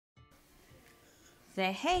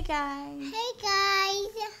Say hey guys. Hey guys.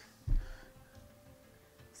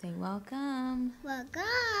 Say welcome. Welcome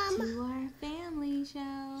To our family show.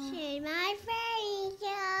 to my family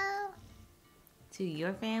show. To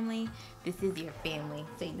your family. This is your family.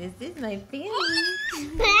 Say this is my family.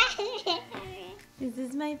 This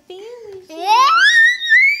is my family show.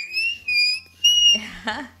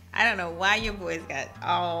 I don't know why your voice got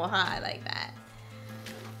all high like that.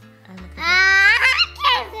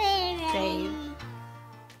 Say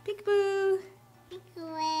peekaboo.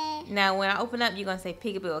 Now when I open up, you're gonna say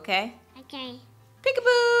peekaboo, okay? Okay.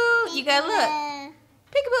 Peekaboo! You gotta look.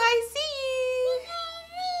 Peekaboo, I see you.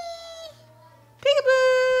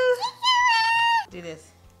 Peekaboo! Do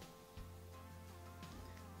this.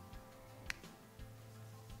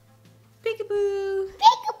 Peekaboo!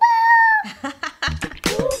 Peekaboo!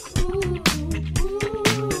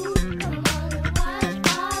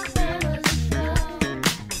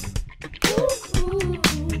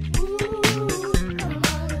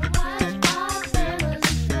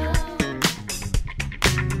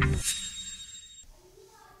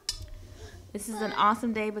 This is an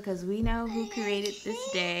awesome day because we know who created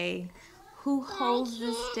this day, who holds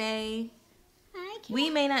this day. We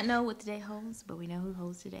may not know what today holds, but we know who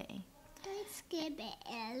holds today. Don't skip it,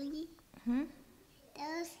 Ellie. Hmm?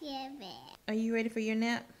 Don't skip it. Are you ready for your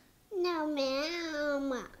nap? No,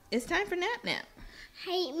 ma'am. It's time for nap.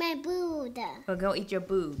 Hate my food. Well, go eat your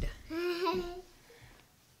food.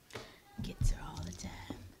 Gets her all the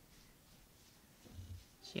time.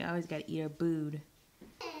 She always got to eat her food.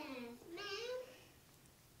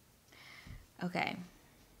 Okay.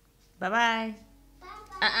 Bye-bye.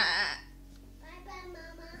 Bye-bye. Bye-bye,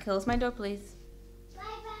 Mama. Close my door, please. Bye-bye,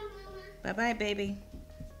 Mama. Bye-bye, baby.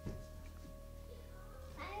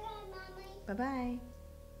 Bye-bye, Mommy. Bye-bye.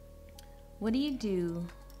 What do you do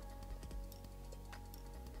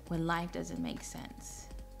when life doesn't make sense?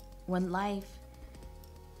 When life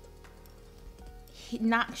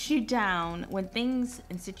knocks you down, when things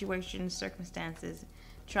and situations, circumstances,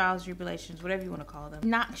 trials, tribulations, whatever you want to call them,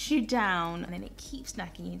 knocks you down and it keeps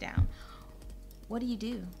knocking you down. What do you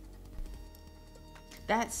do?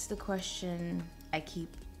 That's the question I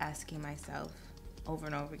keep asking myself over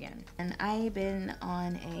and over again. And I've been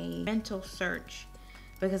on a mental search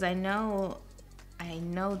because I know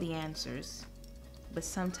the answers, but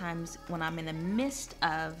sometimes when I'm in the midst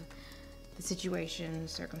of the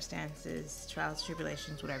situations, circumstances, trials,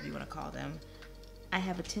 tribulations, whatever you want to call them, I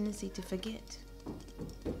have a tendency to forget.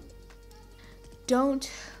 Don't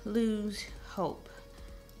lose hope.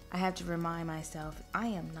 I have to remind myself I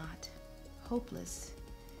am not hopeless.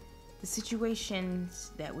 The situations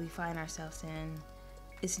that we find ourselves in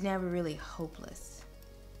is never really hopeless.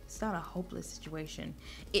 It's not a hopeless situation.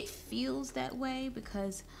 It feels that way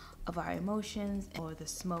because of our emotions or the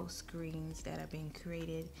smoke screens that are being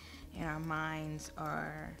created and our minds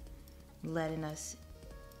are letting us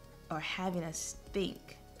or having us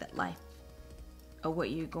think that life or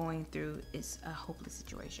what you're going through is a hopeless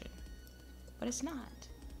situation. But it's not.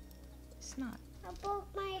 It's not. I broke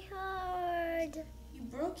my heart. You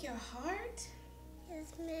broke your heart?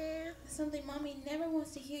 Yes, ma'am. That's something Mommy never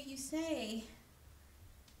wants to hear you say.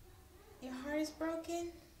 Your heart is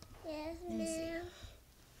broken? Yes, Let me see. ma'am.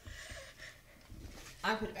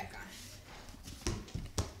 I'll put it back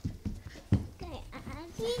on. Okay,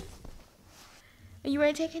 Auntie. Are you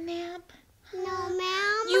ready to take a nap? No,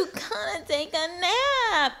 ma'am. You gotta take a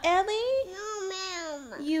nap, Ellie. No,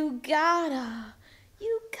 ma'am. You gotta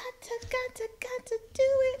do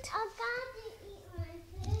it. I got to eat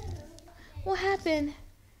my food. What happened?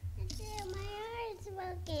 My heart is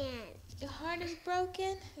broken. Your heart is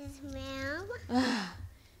broken? Yes, ma'am.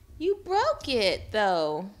 You broke it,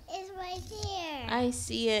 though. It's right there. I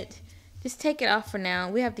see it. Just take it off for now.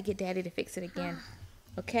 We have to get Daddy to fix it again.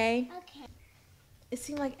 Okay? Okay. It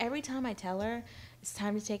seems like every time I tell her it's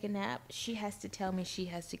time to take a nap, she has to tell me she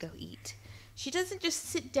has to go eat. She doesn't just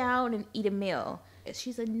sit down and eat a meal.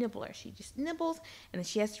 She's a nibbler. She just nibbles, and then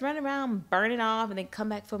she has to run around, burn it off, and then come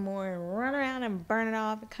back for more, and run around and burn it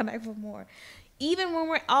off, and come back for more. Even when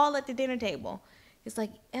we're all at the dinner table, it's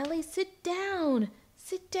like, Ellie, sit down.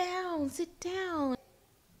 Sit down. Sit down.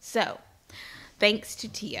 So, thanks to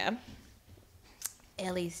Tia,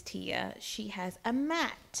 Ellie's Tia, she has a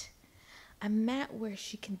mat where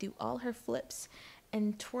she can do all her flips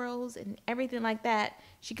and twirls and everything like that.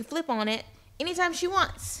 She can flip on it anytime she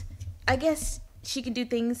wants. I guess she can do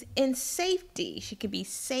things in safety. She can be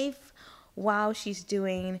safe while she's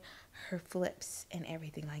doing her flips and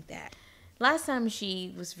everything like that. Last time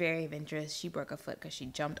she was very adventurous. She broke her foot because she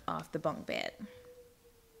jumped off the bunk bed.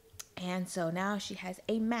 And so now she has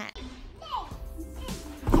a mat.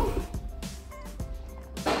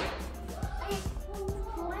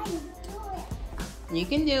 You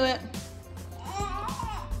can do it.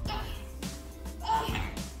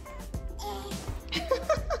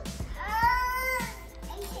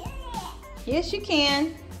 Yes, you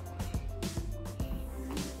can.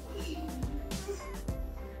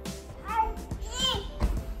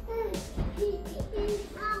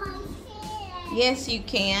 Yes, you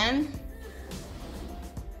can.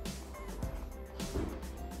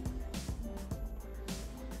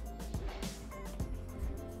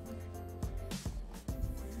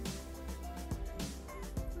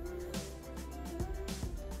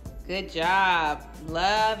 Good job.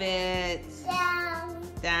 Love it.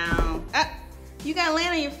 Down. Down. Up. You gotta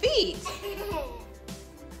land on your feet.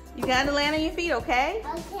 You gotta land on your feet, okay?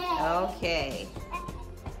 Okay. Okay.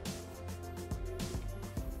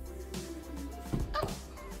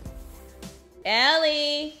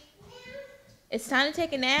 Ellie, it's time to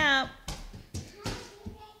take a nap.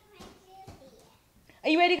 Are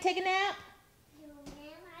you ready to take a nap?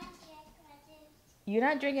 You're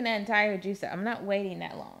not drinking that entire juice. I'm not waiting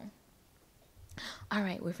that long. All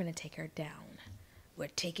right, we're gonna take her down. We're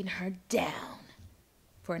taking her down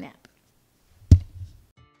for a nap.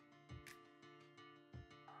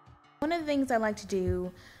 One of the things I like to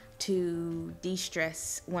do to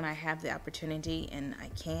de-stress when I have the opportunity and I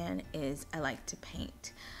can is I like to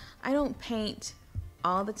paint. I don't paint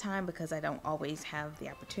all the time because I don't always have the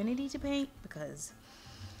opportunity to paint because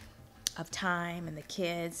of time and the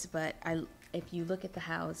kids, but if you look at the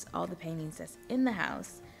house, all the paintings that's in the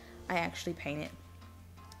house, I actually paint it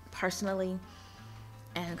personally,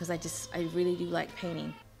 and because I really do like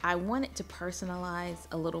painting. I wanted to personalize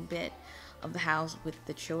a little bit of the house with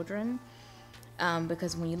the children,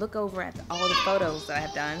 because when you look over at all the photos that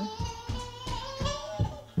I've done,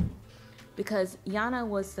 because Yana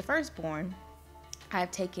was the firstborn,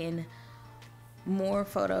 I've taken more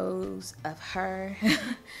photos of her.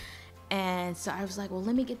 And so I was like, well,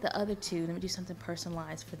 let me get the other two. Let me do something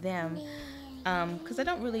personalized for them. Because I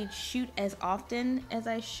don't really shoot as often as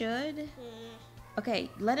I should. Okay,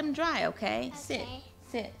 let them dry, okay? Sit.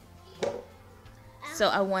 So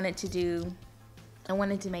I wanted to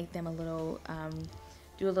make them a little,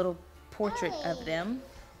 do a little portrait of them.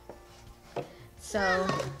 So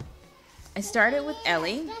I started with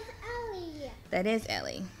Ellie. That's Ellie. That is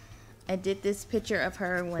Ellie. I did this picture of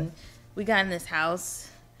her when we got in this house.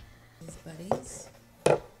 His buddies.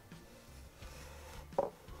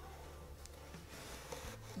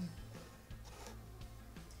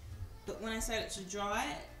 But when I started to draw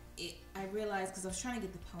it, I realized, because I was trying to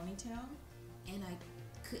get the ponytail and I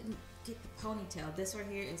couldn't get the ponytail. This right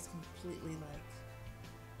here is completely like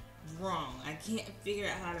wrong. I can't figure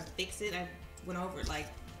out how to fix it. I went over it like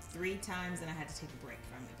 3 times and I had to take a break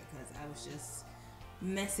from it because I was just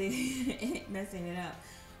messing it up.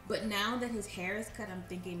 But now that his hair is cut, I'm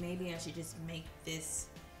thinking maybe I should just make this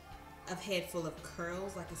a head full of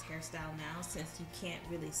curls like his hairstyle now, since you can't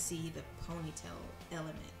really see the ponytail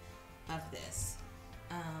element of this.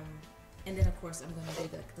 And then of course I'm going to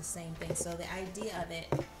do the same thing. So the idea of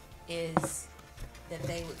it is that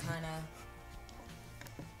they would kind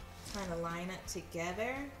of line up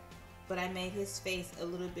together, but I made his face a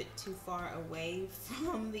little bit too far away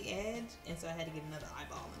from the edge, and so I had to get another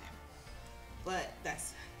eyeball in there. But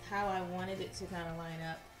that's how I wanted it to kind of line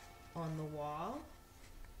up on the wall.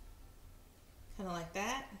 Kind of like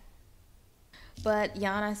that. But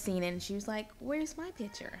Yana seen it and she was like, where's my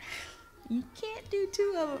picture? You can't do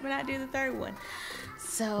 2 of them and not do the 3rd one.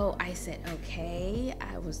 So I said, okay,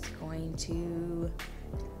 I was going to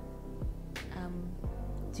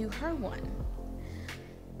do her one.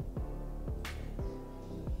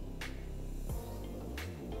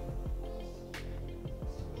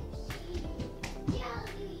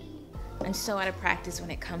 I'm so out of practice when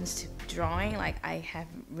it comes to drawing. Like I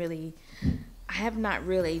have not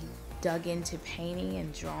really dug into painting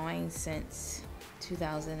and drawing since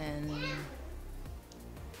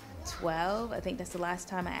 2012. I think that's the last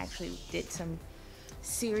time I actually did some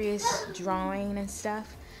serious drawing and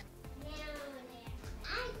stuff.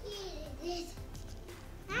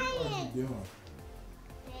 What are you doing?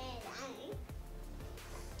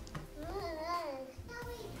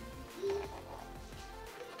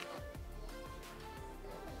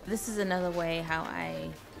 This is another way how I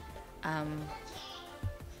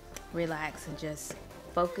relax and just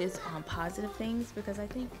focus on positive things, because I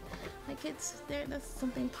think my kids, that's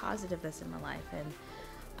something positive that's in my life, and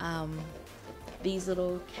these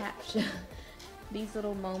little these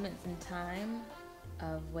little moments in time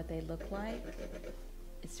of what they look like,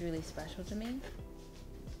 it's really special to me.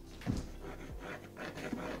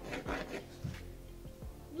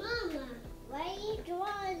 Mama, why are you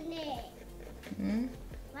drawing it? Hmm?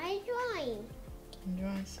 Why are you drawing?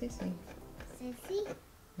 Sissy. Sissy?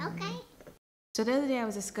 Okay. So the other day I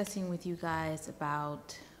was discussing with you guys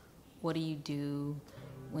about what do you do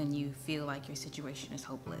when you feel like your situation is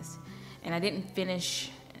hopeless. And I didn't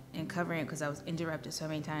finish and covering it because I was interrupted so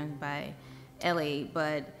many times by Ellie,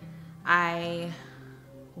 but I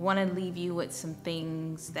want to leave you with some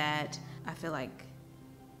things that I feel like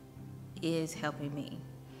is helping me.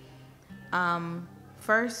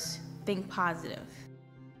 First, think positive.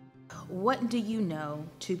 What do you know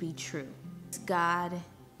to be true? God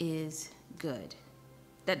is good.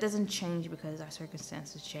 That doesn't change because our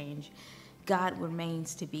circumstances change. God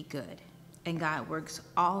remains to be good, and God works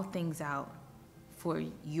all things out for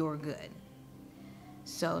your good.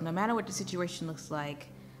 So no matter what the situation looks like,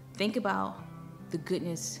 think about the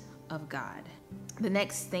goodness of God. The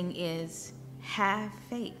next thing is have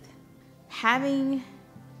faith. Having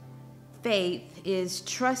faith is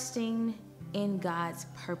trusting in God's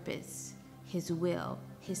purpose, His will,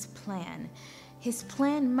 His plan. His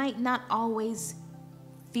plan might not always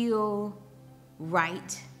feel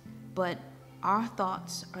right, but our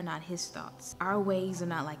thoughts are not His thoughts. Our ways are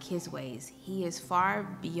not like His ways. He is far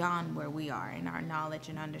beyond where we are in our knowledge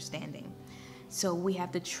and understanding. So we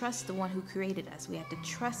have to trust the one who created us. We have to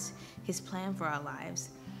trust His plan for our lives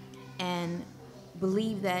and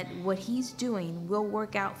believe that what He's doing will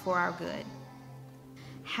work out for our good.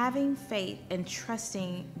 Having faith and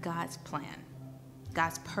trusting God's plan,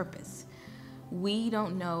 God's purpose. We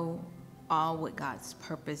don't know all what God's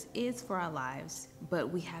purpose is for our lives, but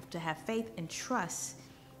we have to have faith and trust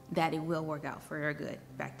that it will work out for our good.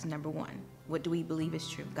 Back to number one. What do we believe is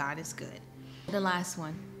true? God is good. The last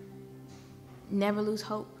one, never lose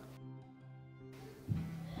hope.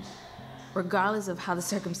 Regardless of how the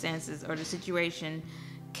circumstances or the situation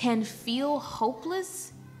can feel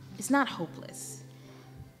hopeless, it's not hopeless.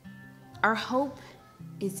 Our hope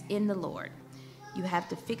is in the Lord. You have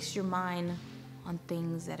to fix your mind on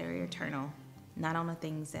things that are eternal, not on the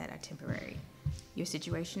things that are temporary. Your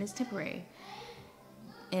situation is temporary.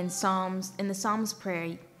 In the Psalms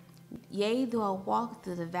prayer, yea, though I walk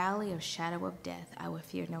through the valley of shadow of death, I will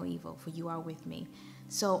fear no evil, for you are with me.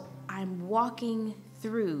 So I'm walking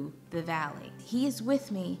through the valley. He is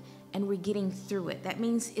with me, and we're getting through it. That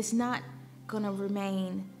means it's not going to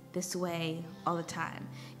remain this way all the time.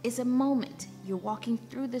 It's a moment. You're walking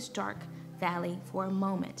through this dark valley for a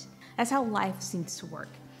moment. That's how life seems to work.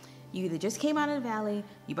 You either just came out of the valley,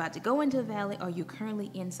 you're about to go into a valley, or you're currently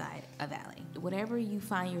inside a valley. Whatever you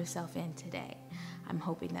find yourself in today, I'm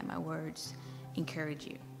hoping that my words encourage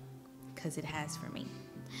you, because it has for me.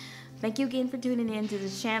 Thank you again for tuning in to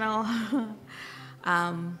this channel.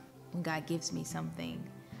 When God gives me something,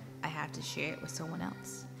 I have to share it with someone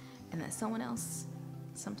else. And that someone else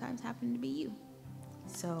sometimes happen to be you.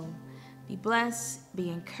 So be blessed, be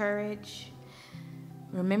encouraged.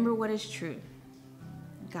 Remember what is true.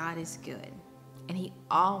 God is good, and He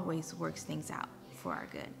always works things out for our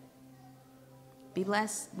good. Be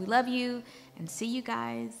blessed. We love you, and see you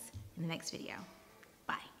guys in the next video.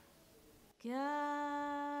 Bye.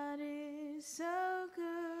 God is so good.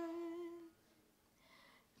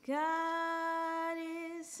 God